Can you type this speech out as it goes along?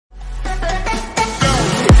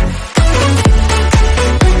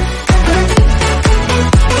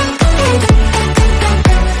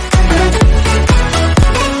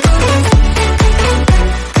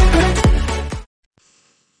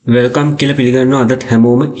Welcome කියලා පිළිගන්නවා අදත්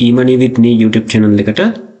හැමෝම e-money with me YouTube channel එකට.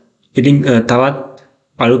 ඉතින් තවත්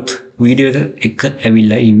අලුත් වීඩියෝ එකක්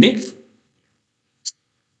ඇවිල්ලා ඉන්නේ.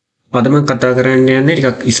 අද මම කතා කරන්න යන්නේ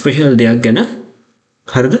ටිකක් ස්පෙෂල් දෙයක් ගැන.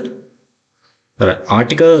 හරිද? අර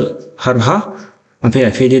ආටිකල් හරහා අපේ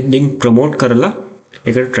affiliate link promote කරලා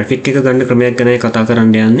ඒකට traffic එක ගන්න ක්‍රමයක් ගැනයි කතා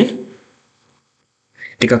කරන්න යන්නේ.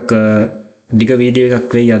 ටිකක් දිග වීඩියෝ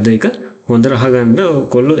එකක් වෙයි අද එක. හොඳට අහගන්න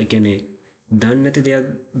ඔයගොල්ලෝ ඒ කියන්නේ දන්නේ නැති දෙයක්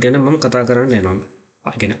ගැන මම කතා කරන්න යනවා.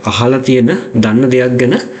 ඒ කියන්නේ අහලා තියෙන දන්න දෙයක්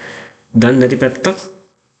ගැන දන්නේ නැති පැත්තක්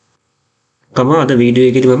තමයි අද වීඩියෝ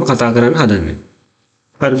එකේදී මම කතා කරන්න හදන්නේ.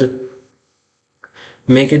 හරිද?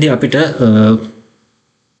 මේකෙදී අපිට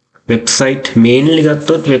වෙබ්සයිට් මේන්ලි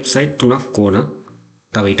ගත්තොත් වෙබ්සයිට් තුනක් ඕන.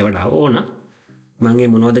 තව ඊට වඩා ඕන. මම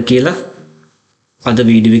ඒ මොනවද කියලා අද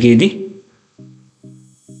වීඩියෝ එකේදී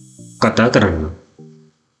කතා කරන්න.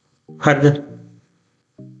 හරිද?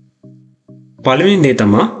 පළවෙනි දේ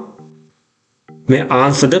තමයි මේ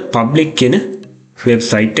answer the public කියන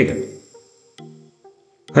වෙබ්සයිට් එක.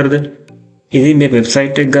 හරිද? ඉතින් මේ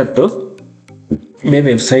වෙබ්සයිට් එක ගත්තොත් මේ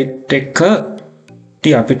වෙබ්සයිට් එක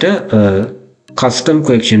අපිට කස්ටම්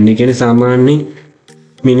ක්වෙස්චන් ඒ කියන්නේ සාමාන්‍ය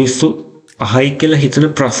මිනිස්සු අහයි කියලා හිතන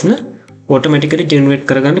ප්‍රශ්න ඔටෝමැටිකලි ජෙනරේට්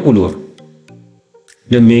කරගන්න පුළුවන්.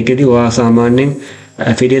 දැන් මේකෙදි ඔයා සාමාන්‍යයෙන්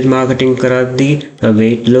affiliate marketing කරද්දී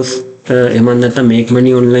weight loss එහෙම නැත්නම් make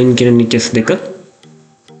money online කියන niches දෙක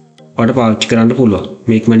ඔයාලට පාවිච්චි කරන්න පුළුවන්.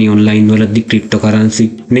 make money online වලදී cryptocurrency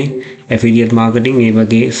නේ affiliate marketing ඒ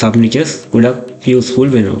වගේ sub niches ගොඩක් useful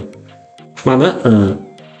වෙනවා. මම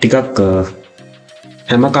ටිකක්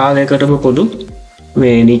හැම කාලයකටම පොදු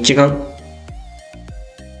මේ niche එකක්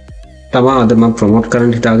තමයි අද මම ප්‍රොමෝට්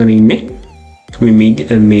කරන්න හිතාගෙන ඉන්නේ.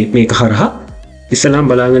 මේක හරහා ඉස්සලාම්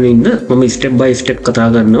බලාගෙන ඉන්න මම step by step කතා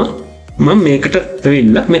කරනවා. මම මේකට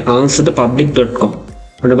ඇවිල්ලා මේ answerthepublic.com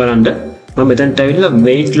ඔන්න බලන්න මම මෙතනට ඇවිල්ලා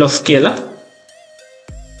weight loss කියලා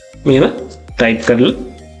මේව ටයිප් කරලා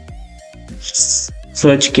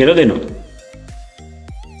search කියලා දෙනවා.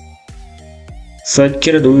 search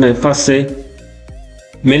කියලා දුන්නා පස්සේ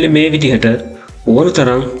මෙන්න මේ විදිහට ඕන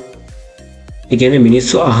තරම් ඒ කියන්නේ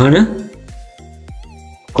මිනිස්සු අහන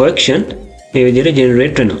question මේ විදිහට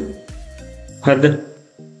generate වෙනවා. හරිද?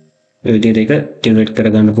 මේ විදිහට ඒක generate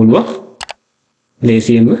කරගන්න පුළුවන්.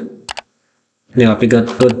 ලේසියෙන්ම දැන් අපි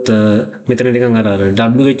ගත්තොත් මෙතන නිකන් අර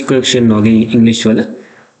WH question වගේ ඉංග්‍රීසි වල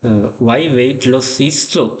why weight loss is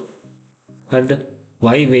slow. හරිද?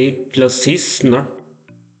 why weight loss is not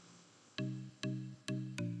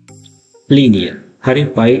linear. හරි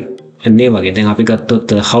why එන්නේ වගේ. දැන් අපි ගත්තොත්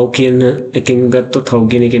how කියන එකෙන් ගත්තොත් how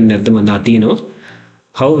කියන එකෙන් නැද්ද මම දාතිනවා.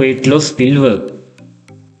 how weight loss will work.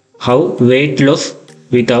 how weight loss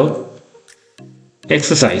without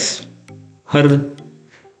exercise. හරිද?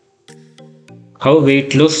 how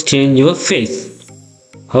weight loss change your face.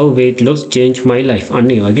 how weight loss change my life.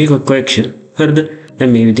 අනේ වගේ question. හරිද? දැන්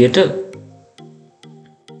මේ විදිහට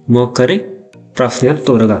මොකක් කරේ ප්‍රශ්නයක්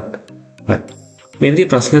තෝරගත්තා. හරි. මේ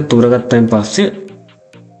විදිහේ ප්‍රශ්නයක් තෝරගත්තාන් පස්සේ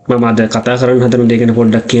මම අද කතා කරන්න හදන දේ ගැන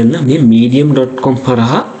පොඩ්ඩක් කියන්න. මේ medium.com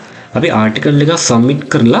හරහා අපි ආටිකල් එකක් සබ්මිට්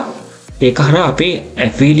කරලා ඒක හරහා අපේ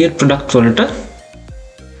affiliate products වලට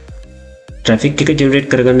traffic එක generate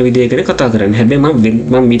කරගන්න විදිය ගැන කතා කරන්නේ. හැබැයි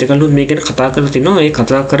මම මීට කලින් මේක ගැන කතා කරලා තිනවා. ඒ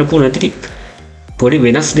කතා කරපු නැති පොඩි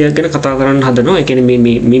වෙනස් දෙයක් ගැන කතා කරන්න හදනවා. ඒ කියන්නේ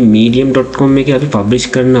මේ medium.com එකේ අපි publish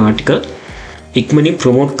කරන article ඉක්මනින්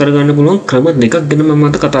promote කරගන්න පුළුවන් ක්‍රම දෙකක් ගැන මම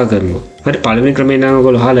අද කතා කරනවා. හරි පළවෙනි ක්‍රමේ නම්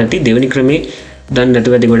ඔයගොල්ලෝ අහලා ඇති. දෙවෙනි ක්‍රමේ දන්නේ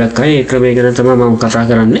නැතුව ඇති ගොඩක් අය. ඒ ක්‍රමය ගැන තමයි මම කතා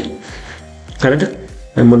කරන්නේ. හරිද?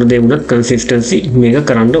 මොන දේ වුණත් consistency මේක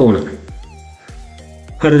කරන්න ඕන.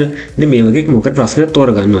 හරිද? ඉතින් මේ වගේ මොකද ප්‍රශ්නයක්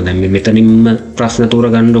තෝරගන්නවා. දැන් මේ මෙතනින්ම ප්‍රශ්න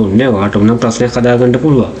තෝරගන්න ඕනේ නෑ. ඔයාට උනම් ප්‍රශ්නයක් හදාගන්න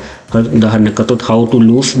පුළුවන්. හරි උදාහරණයක් ගත්තොත් how to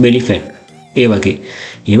lose belly fat. ඒ වගේ.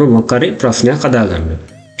 එහෙම මොකක් හරි ප්‍රශ්නයක් හදාගන්න.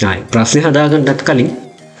 ආයි ප්‍රශ්නේ හදාගන්නත් කලින්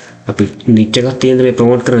අපි niche එකක් තියෙන මේ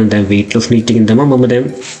ප්‍රොමෝට් කරන්න දැන් weight loss niche එකකින් තමයි මම දැන්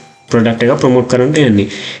product එක ප්‍රොමෝට් කරන්න යන්නේ.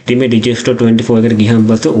 ඉතින් මේ digest24 එකට ගියහම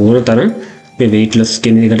පස්සේ ඕන තරම් මේ weight loss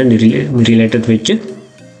කියන එකට related වෙච්ච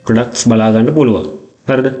products බලා ගන්න පුළුවන්.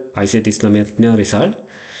 හරිද? IC39ක් නේ result.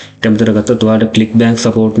 ඊටමතර ගත්තොත් ඔයාලට click bank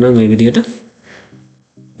support නම් මේ විදිහට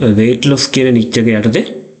weight loss කියන niche එක යටතේ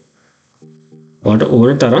ඔයාලට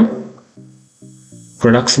ඕන තරම්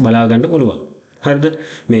products බලා ගන්න පුළුවන්. හරිද?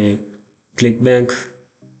 මේ click bank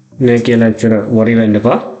නේ කියලා ඉතර worry වෙන්න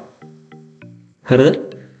එපා. හරිද?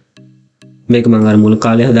 මේක මම අර මුල්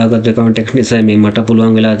කාලේ හදාගත්ත account එක නිසා මේ මට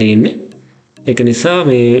පුළුවන් වෙලා තියෙන්නේ. ඒක නිසා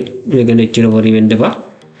මේ ගැන ඉතර worry වෙන්න එපා.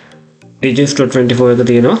 digest24 එක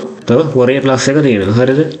තියෙනවා. තව warrior plus එක තියෙනවා.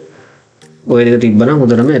 හරිද? ඔය දෙක තිබ්බනම්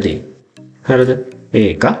හොඳටම ඇති. හරිද?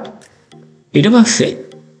 ඒක. ඊට පස්සේ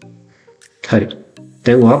හරි.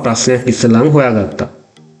 දැන් ඔයා ප්‍රශ්නයක් ඉස්සෙල්ලාම හොයාගත්තා.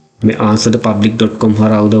 මේ answerthepublic.com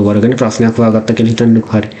හරහා උදව් වරගෙන ප්‍රශ්නයක් හොයාගත්ත කියලා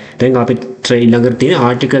හිතන්නකෝ. හරි. දැන් අපි ඊළඟට තියෙන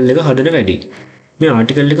ආටිකල් එක හදන වැඩි. මේ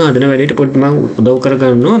ආටිකල් එක හදන වැඩේට පොඩ්ඩක් මම උදව්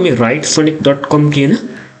කරගන්නවා මේ writesonic.com කියන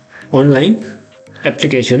online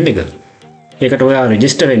application එක. ඒකට ඔයා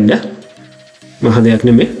register වෙන්න මහ දෙයක්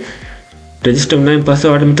නෙමෙයි. register වුණාන් පස්සේ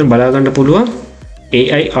ඔයාලට මෙතන බලා ගන්න පුළුවන්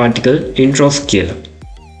AI article intros කියලා.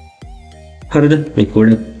 හරිද? මේ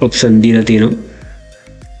කොඩ option දීලා තියෙනවා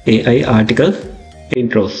AI article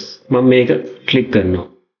intros. මම මේක ක්ලික් කරනවා.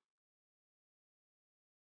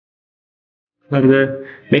 හරිද?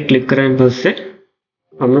 මේ ක්ලික් කරාන් පස්සේ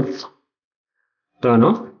මම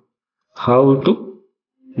දානවා how to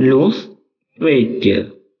lose weight කියලා.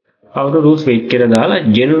 how to lose weight කියලා දාලා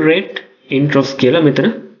generate intros කියලා මෙතන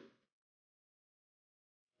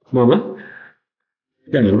මම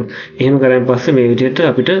දානවා. එහෙම කරාන් පස්සේ මේ විදිහට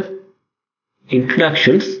අපිට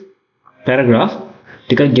introductions paragraph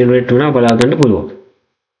ටිකක් generate වෙනවා බලා ගන්න පුළුවන්.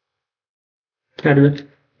 හරිද?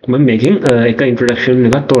 මම මේකෙන් එක introduction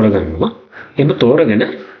එකක් තෝරගන්නවා. එහෙම තෝරගෙන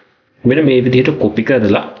මෙන්න මේ විදිහට copy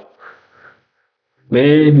කරලා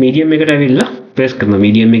මේ medium එකට ඇවිල්ලා paste කරනවා.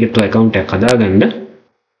 medium එකේ to account එකක් හදාගන්න.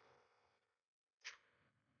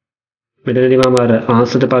 මෙතනදී මම අර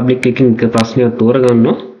answer the public එකකින් එක ප්‍රශ්නයක්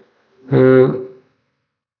තෝරගන්නවා.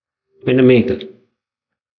 මෙන්න මේක.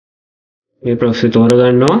 මේ ප්‍රශ්නේ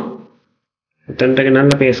තෝරගන්නවා. එතනට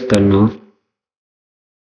ගෙනල්ලා paste කරනවා.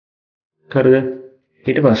 හරිද?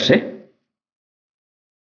 ඊට පස්සේ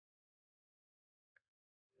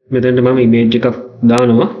මෙතනට මම image එකක්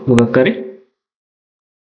දානවා මොකක් හරි.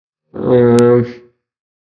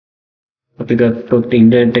 අපි ගත්තොත්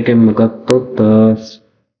ඉන්ටර්නෙට් එකෙන් ගත්තොත්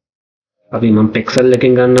අපි මම pixel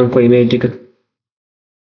එකෙන් ගන්නම්කෝ image එක.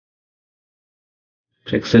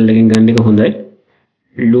 pixel එකෙන් ගන්න එක හොඳයි.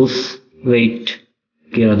 lose weight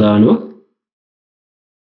කියලා දානවා.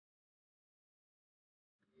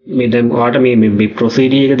 මේ දැන් ඔයාලට මේ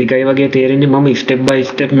procedure එක දිගයි වගේ තේරෙන්නේ මම step by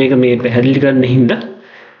step මේක මේ පැහැදිලි කරන්න හින්දා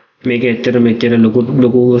මේක එච්චර මෙච්චර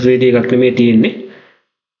ලොකු procedure එකක් නෙමෙයි තියෙන්නේ.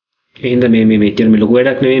 ඒ හින්දා මේ මෙච්චර ලොකු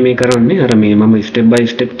වැඩක් නෙමෙයි මේ කරන්නේ. අර මේ මම step by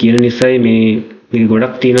step කියන නිසායි මේ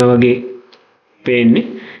ගොඩක් තියෙනවා වගේ පේන්නේ.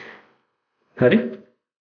 හරි.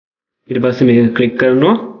 ඊට පස්සේ මේක ක්ලික්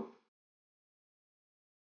කරනවා.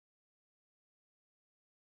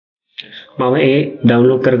 මම ඒ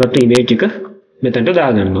ඩවුන්ලෝඩ් කරගත්තු image එක මෙතනට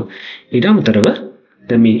දාගන්නවා. ඊට අමතරව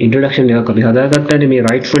දැන් මේ introduction එකක් අපි හදාගත්තානේ මේ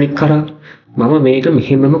writesonic කරා. මම මේක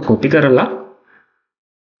මෙහෙමම copy කරලා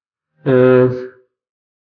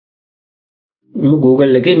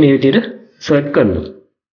Google එකේ මේ විදිහට search කරනවා.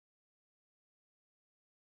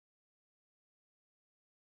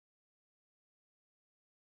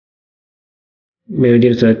 මේ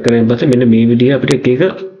විදිහට search කරලා පස්සේ මෙන්න මේ විදිහ අපිට එක එක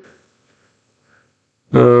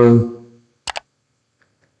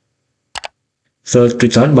search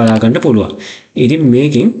result බලා ගන්න පුළුවන්. ඉතින්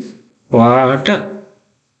මේකෙන් ඔයාලට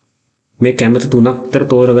මේ කැමති තුනක් විතර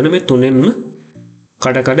තෝරගෙන මේ තුනෙන්ම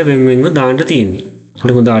කඩ වෙන්වෙන්ව දාන්න තියෙන්නේ.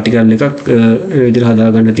 හරි හොඳ ආටිකල් එකක් මේ විදිහට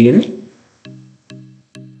හදා ගන්න තියෙන්නේ.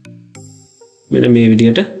 මෙන්න මේ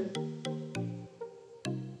විදිහට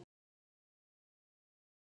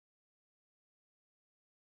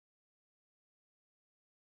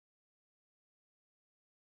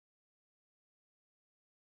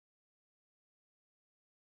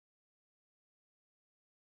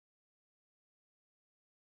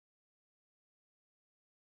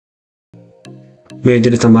මේ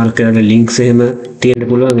විදිහට සමහර කරලා links එහෙම තියෙන්න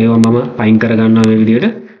පුළුවන්. ඒවා මම අයින් කර ගන්නවා මේ විදිහට.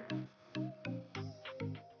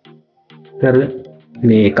 හරිද?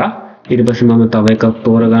 මේක ඊට පස්සේ මම තව එකක්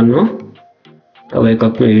තෝරගන්නවා. තව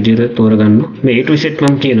එකක් මේ විදිහට තෝරගන්නවා. මේ A to Z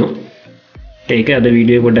මම කියනවා. ඒක අද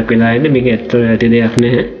වීඩියෝ පොඩ්ඩක් වෙලා ඉන්නේ. මේක ඇත්ත ඇති දෙයක්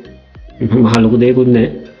නැහැ. මහ ලොකු දෙයක්වත් නැහැ.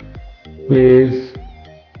 මේ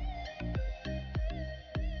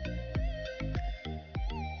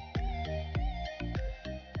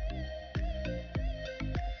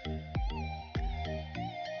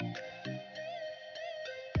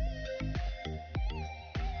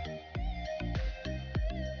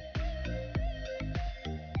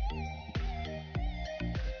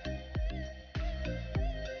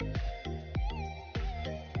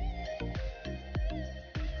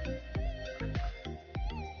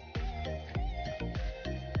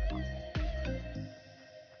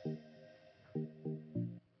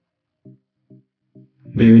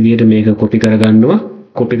මේ විදිහට මේක copy කරගන්නවා.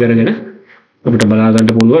 copy කරගෙන අපිට බලා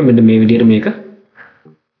ගන්න පුළුවන් මෙන්න මේ විදිහට මේක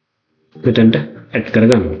මෙතනට add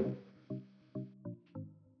කරගන්න.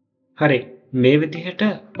 හරි. මේ විදිහට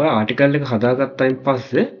ඔය ආටිකල් එක හදාගත්තායින්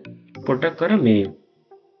පස්සේ පොඩ්ඩක් අර මේ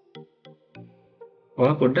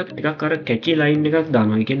ඔය පොඩ්ඩක් ටිකක් අර catchy line එකක්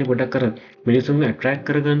දානවා. ඒ කියන්නේ පොඩ්ඩක් අර මිනිස්සුන්ව attract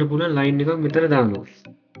කරගන්න පුළුවන් line එකක් මෙතන දානවා.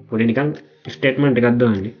 පොඩි නිකන් ස්ටේට්මන්ට් එකක්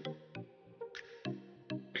දාන්නේ.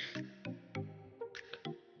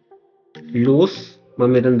 lose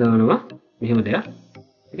මම මෙතන දානවා මෙහෙම දෙයක්.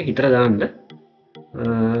 ඒක හිතලා දාන්න.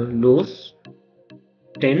 lose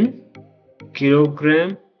 10 kilogram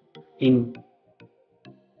in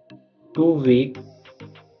 2 weeks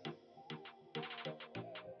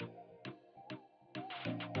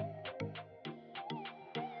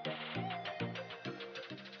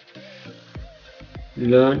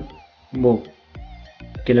learn more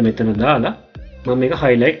කියලා මෙතන දාලා මම මේක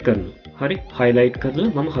highlight කරනවා. හරි highlight කරලා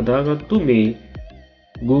මම හදාගත්තු මේ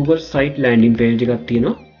Google site landing page එකක්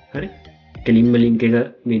තියෙනවා. හරි කෙලින්ම link එක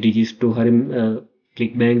මේ digis2 හරි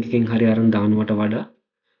clickbank එකෙන් හරි අරන් දානවට වඩා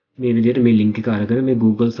මේ විදිහට මේ link එක අරගෙන මේ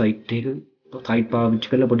Google site එක site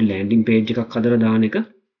පාවිච්චි කරලා පොඩි landing page එකක් හදලා දාන එක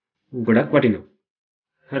ගොඩක් වටිනවා.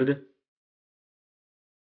 හරිද?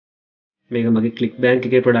 මේක මගේ clickbank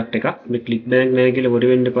එකේ product එකක්. මේ clickbank නෑ කියලා worry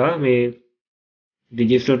වෙන්න එපා. මේ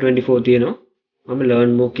digis2 24 තියෙනවා. මම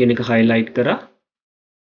learn more කියන එක highlight කරා.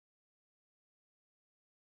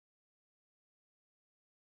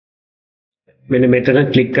 මෙන්න මෙතන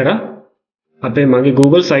click කරා. අපේ මගේ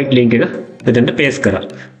Google site link එක මෙතනට paste කරා.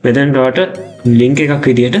 මෙතනට ඔයාලට link එකක්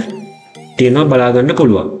විදියට තියෙනවා බලා ගන්න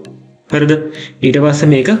පුළුවන්. හරිද? ඊට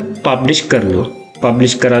පස්සේ මේක publish කරනවා.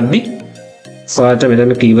 publish කරද්දී ඔයාලට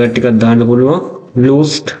මෙතන keyword ටිකක් දාන්න පුළුවන්.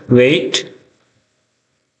 lose weight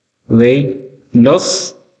loss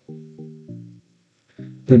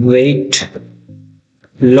weight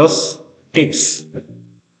loss tips.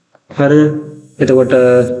 හරිද? එතකොට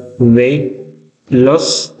weight loss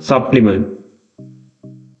supplement,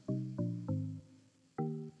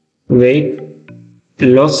 weight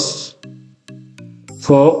loss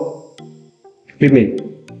for women.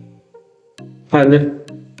 හරිද?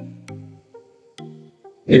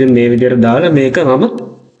 ඉතින් මේ විදිහට දාලා මේක මම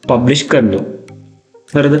පබ්ලිෂ් කරනවා.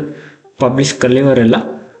 හරිද? පබ්ලිෂ් කරලා ඉවරලා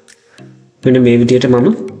මෙන්න මේ විදිහට මම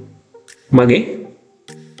මගේ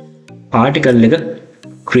ආටිකල් එක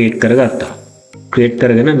ක්‍රියේට් කරගත්තා. ක්‍රියේට්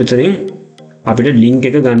කරගෙන මෙතනින් අපිට ලින්ක්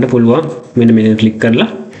එක ගන්න පුළුවන්. මෙන්න මෙතන ක්ලික් කරලා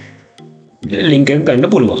ලින්ක් එක ගන්න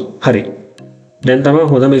පුළුවන්. හරි. දැන් තමයි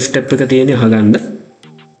හොඳම ස්ටෙප් එක තියෙන්නේ අහගන්න.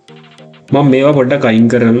 මම මේවා පොඩ්ඩක් අයින්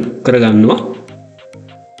කරගන්නවා.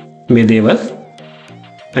 මේ දේවල්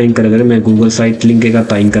අයින් කරගෙන මේ Google site link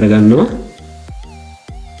එකත් අයින් කරගන්නවා.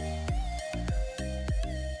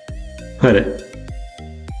 හරි.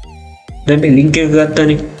 දැන් මේ link එක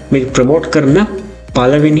ගත්තානේ. මේ ප්‍රොමෝට් කරන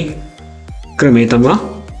පළවෙනි ක්‍රමය තමයි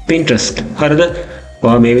Pinterest. හරිද?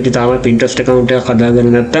 ඔයා මේ විදිහට තාම Pinterest account එකක් හදාගෙන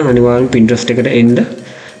නැත්නම් අනිවාර්යෙන් Pinterest එකට එන්න.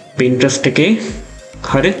 Pinterest එකේ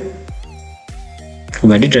හරි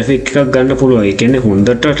වැඩි traffic එකක් ගන්න පුළුවන්. ඒ කියන්නේ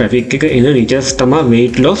හොඳට traffic එක එන niches තමයි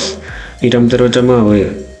weight loss. ඊට අමතරව තමයි ඔය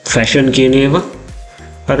fashion කියන ඒවා.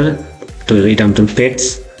 හරිද? ඊට අමතරව pets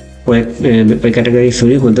ඔය categories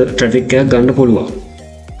වලින් හොඳ traffic එකක් ගන්න පුළුවන්.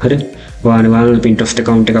 හරි? ඔයා අනිවාර්යෙන් Pinterest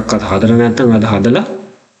account එකක් හදලා නැත්නම් අද හදලා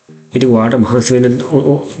ඉතින් ඔයාට මහන්සි වෙන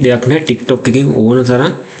දෙයක් නෑ. TikTok එකෙන් ඕන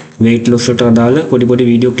තරම් weight loss වලට අදාළ පොඩි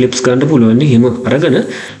video clips ගන්න පුළුවන් නේ. එහෙම අරගෙන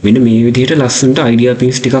මෙන්න මේ විදිහට ලස්සනට idea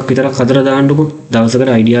pins ටිකක් විතරක් හදලා දාන්නකො.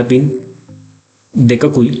 දවසකට idea pin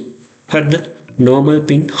දෙකකුයි. හරිද? normal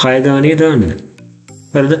pin 6 ගානේ දාන්න.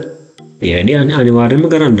 හරිද? ඒ වැඩි අනිවාර්යයෙන්ම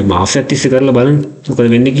කරන්න. මාසයක් තිස්සේ කරලා බලන්න මොකද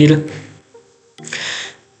වෙන්නේ කියලා.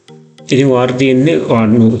 ඉතින් ඔයාට තියෙන්නේ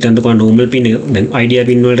ඔයා normal pin එක දැන් idea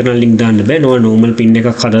pin වලට නම් link දාන්න බෑ. normal pin එකක්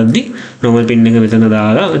හදද්දි normal pin එක මෙතන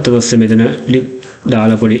දාලා ඊට පස්සේ මෙතන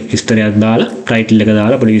දාලා පොඩි විස්තරයක් දාලා title එක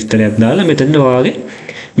දාලා පොඩි විස්තරයක් දාලා මෙතන ඔයාගේ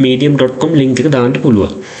medium.com link එක දාන්න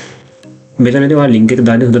පුළුවන්. මෙතනදී ඔයා link එක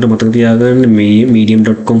දාන්නේ හොඳට මතක තියාගන්න මේ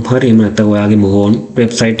medium.com හරි එහෙම නැත්නම් ඔයාගේ own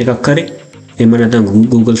website එකක් හරි එහෙම නැත්නම්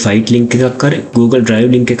Google site link එකක් හරි Google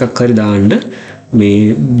Drive link එකක් හරි දාන්න මේ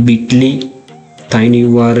bit.ly tiny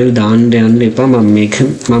URL දාන්න යන්න එපා. මම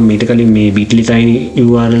මේක කලින් මේ bit.ly tiny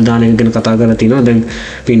URL දාන එක ගැන කතා කරලා තිනවා. දැන්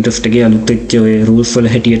Pinterest එකේ අලුත් වෙච්ච ඔය rules වල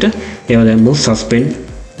හැටියට ඒවා දැන් මොකද suspend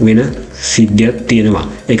වෙන සිද්ධියක් තියෙනවා.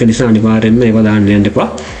 ඒක නිසා අනිවාර්යයෙන්ම ඒවා දාන්න යන්න එපා.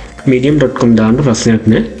 medium.com දාන්න ප්‍රශ්නයක්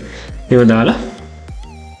නැහැ. ඒවා දාලා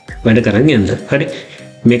වැඩ කරන් යන්න. හරි.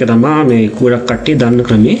 මේක තමයි මේ ගොඩක් කට්ටිය දන්න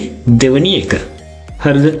ක්‍රමේ දෙවෙනි එක.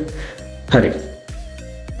 හරිද? හරි.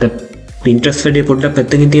 Pinterest වැඩේ පොඩ්ඩක්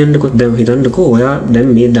පැත්තකින් තියන්නකො. දැන් හිතන්නකෝ ඔයා දැන්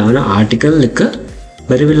මේ දාන ආටිකල් එක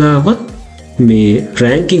බැරි වෙලාවත් මේ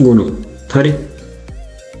රෑන්කින් වුණොත්. හරි.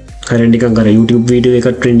 හරියට නිකන් අර YouTube වීඩියෝ එකක්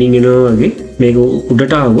ට්‍රෙන්ඩින් වෙනවා වගේ මේක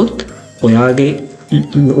උඩට ආවොත්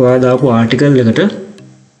ඔයා දාපු ආටිකල් එකට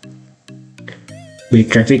මේ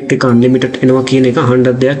ට්‍රැෆික් එක අන්ලිමිටඩ් එනවා කියන එක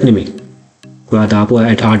අහන්නත් දෙයක් නෙමෙයි. ඔයා දාපු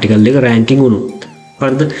ආටිකල් එක රෑන්කින් වුණොත්.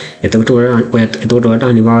 හරිද? එතකොට ඔයාට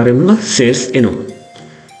අනිවාර්යයෙන්ම සේල්ස් එනවා.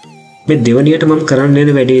 මේ දෙවනියට මම කරන්න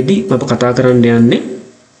යන වැඩේදී මම කතා කරන්න යන්නේ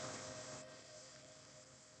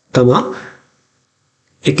තමා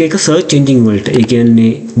එක සර්ච් එන්ජින් වලට. ඒ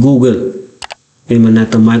කියන්නේ Google එහෙම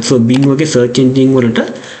නැත්නම් Microsoft Bing වගේ සර්ච් එන්ජින් වලට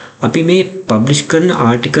අපි මේ පබ්ලිෂ් කරන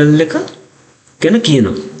ආටිකල් එක ගැන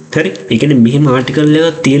කියනවා. හරි. ඒ කියන්නේ මෙහෙම ආටිකල්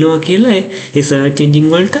එකක් තියෙනවා කියලා ඒ සර්ච් එන්ජින්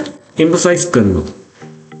වලට එම්ෆසයිස් කරනවා.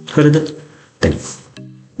 හරිද? දැන්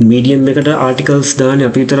මීඩියම් එකට ආටිකල්ස් දාන්නේ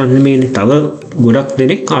අපි විතරක් නෙමෙයිනේ. තව ගොඩක්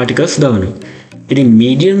දෙනෙක් ආටිකල්ස් දානවා. ඉතින්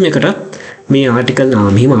මීඩියම් එකට මේ ආටිකල්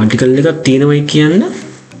මෙහෙම ආටිකල් එකක් තියෙනවයි කියන්න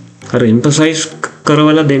අර එම්ෆසයිස්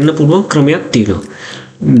කරවලා දෙන්න පුළුවන් ක්‍රමයක් තියෙනවා.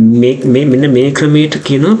 මෙන්න මේ ක්‍රමයට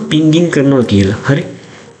කියනවා පින්ගින් කරනවා කියලා. හරි.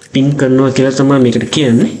 පින් කරනවා කියලා තමයි මේකට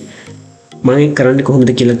කියන්නේ. මම කරන්නේ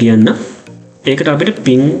කොහොමද කියලා කියන්න. ඒකට අපිට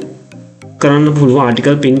පින් කරන්න පුළුවන්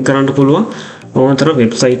ආටිකල් පින් කරන්න පුළුවන් ඕනතර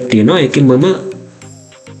වෙබ්සයිට් තියෙනවා. ඒකෙන් මම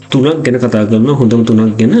තුනක් ගැන කතා කරනවා. හොඳම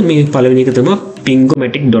තුනක් ගැන. මේ පළවෙනි එක තමයි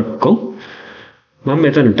pingomatic.com. මම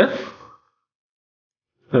මෙතනට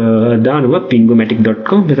දානවා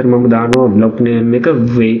pingomatic.com. මෙතන මම දානවා බ්ලොග් නේම් එක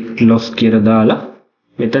weight loss කියලා දාලා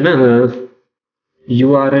මෙතන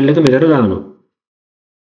URL එක මෙතන දානවා.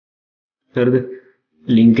 හරිද?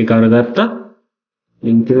 ලින්ක් එක අරගත්තා.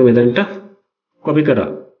 ලින්ක් එක මෙතනට කොපි කරා.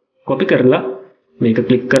 කොපි කරලා මේක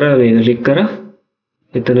ක්ලික් කරා, මේක ක්ලික් කරා,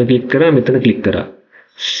 මෙතන ක්ලික් කරා, මෙතන ක්ලික් කරා.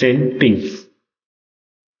 send ping.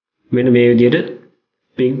 මෙන්න මේ විදිහට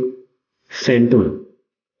ping send වුණා.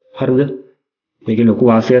 හරිද? මේකේ ලොකු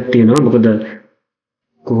වාසියක් තියෙනවා. මොකද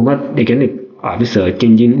කොහොමත් ඒ කියන්නේ අපි search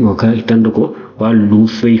engine මොකක් හිතන්නකෝ ඔයා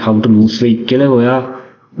lose weight how to lose weight කියලා ඔයා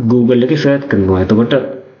Google එකේ search කරනවා. එතකොට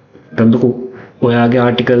තන්දකෝ ඔයාගේ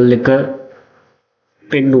ආටිකල් එක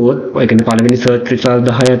පෙන්නුවොත් ඔය කියන්නේ පළවෙනි search result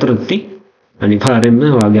 10 අතරදී අනිවාර්යයෙන්ම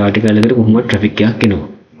ඔයාගේ ආටිකල් එකට කොහොමද traffic එකක් එනවා.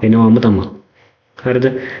 එනවාම තමයි. හරිද?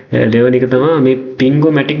 දෙවෙනි එක තමයි මේ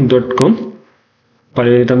pingomatic.com.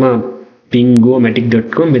 පළවෙනි තමයි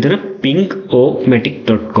pingomatic.com. මෙතන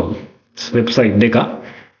pingomatic.com වෙබ්සයිට් දෙක.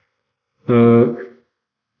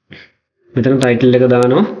 මෙතන ටයිටල් එක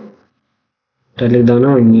දානවා. ටයිටල් එක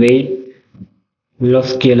දානවා weight loss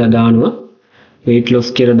කියලා දානවා. weight loss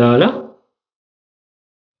කියලා දාලා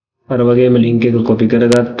අර වගේම link එක copy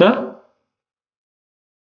කරගත්තා.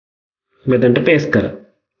 මෙතනට paste කරා.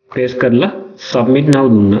 paste කරලා submit now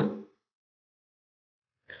දුන්නා.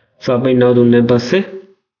 submit now දුන්නාන් පස්සේ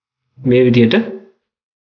මේ විදිහට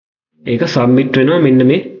ඒක submit වෙනවා මෙන්න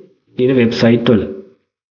මේ තියෙන වෙබ්සයිට් වල.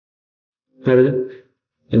 හරිද?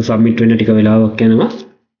 ඒක submit වෙන්න ටික වෙලාවක් යනවා.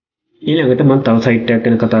 ඊළඟට මම තව සයිට් එකක්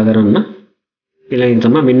ගැන කතා කරන්න. ඊළඟට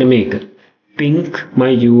තමයි මෙන්න මේක.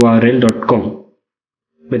 pinkmyurl.com.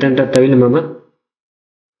 මෙතනටත් ඇවිල්ලා මම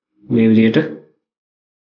මේ විදිහට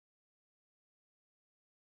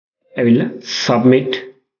ඇවිල්ලා submit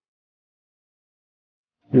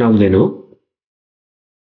now දෙනවා.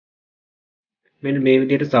 මෙන්න මේ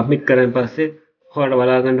විදිහට submit කරන් පස්සේ ඔයාලට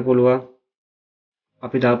බලා ගන්න පුළුවන්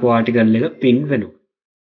අපි දාපු ආටිකල් එක ping වෙනවා.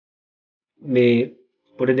 මේ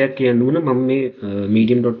පොඩි දෙයක් කියන්න ඕන මම මේ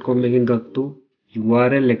medium.com එකෙන් ගත්තු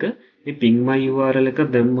URL එක මේ ping my URL එක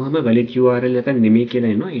දැම්මම valid URL එක නෙමෙයි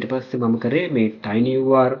කියලා එනවා. ඊට පස්සේ මම කරේ මේ tiny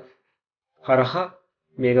URL හරහා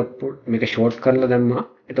මේක short කරලා දැම්මා.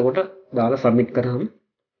 එතකොට දාලා submit කරාම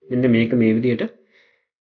මෙන්න මේක මේ විදිහට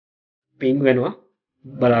ping වෙනවා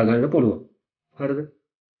බලා ගන්න පුළුවන්. හරිද?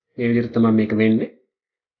 මේ විදිහට තමයි මේක වෙන්නේ.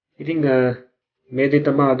 ඉතින් මේ දේ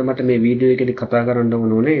තමයි අද මට මේ වීඩියෝ එකේදී කතා කරන්න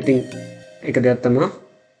ඕනේ. ඉතින් එක දෙයක් තමයි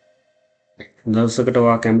දවසකට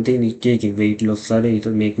ඔයා කැමති නිච්ච එකේ weight loss හරි ඊට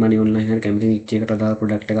make money online හරි කැමති නිච්ච එකට අදාළ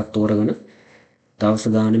product එකක් තෝරගෙන දවස්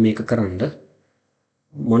ගානේ මේක කරන්න.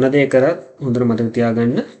 මොන දේ කරත් හොඳට මතක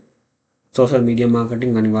තියාගන්න social media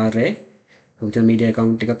marketing අනිවාර්යයි. social media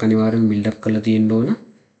account එකක් අනිවාර්යෙන් build up කරලා තියෙන්න ඕන.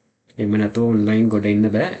 එහෙම නැත්නම් online ගොඩ ඉන්න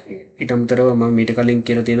බෑ. ඊට අමතරව මම මීට කලින්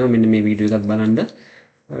කියලා තියෙනවා මෙන්න මේ වීඩියෝ එකක් බලන්න.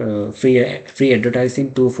 free advertising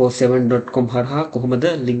 247.com හරහා කොහොමද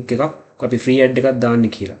link එකක් අපි free ad එකක්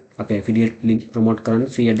දාන්නේ කියලා. අපි affiliate link promote කරන්න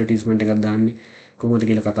free advertisement එකක් දාන්නේ කොහොමද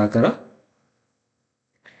කියලා කතා කරා.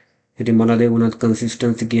 ඉතින් මොන දේ වුණත්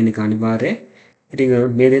consistency කියන එක අනිවාර්යයි. ඉතින්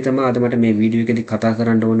මේ දේ තමයි අද මට මේ වීඩියෝ එකේදී කතා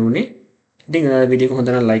කරන්න ඕනේ. ඉතින් වීඩියෝ එක හොඳ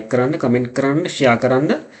නම් like කරන්න, comment කරන්න, share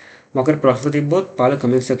කරන්න. මොකද ප්‍රශ්න තිබ්බොත් පාල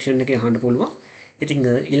comment section එකේ අහන්න පුළුවන්. ඉතින්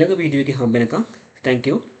ඊළඟ වීඩියෝ එකේ හම්බ වෙනකම් thank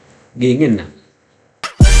you. ගිහින් එන්න.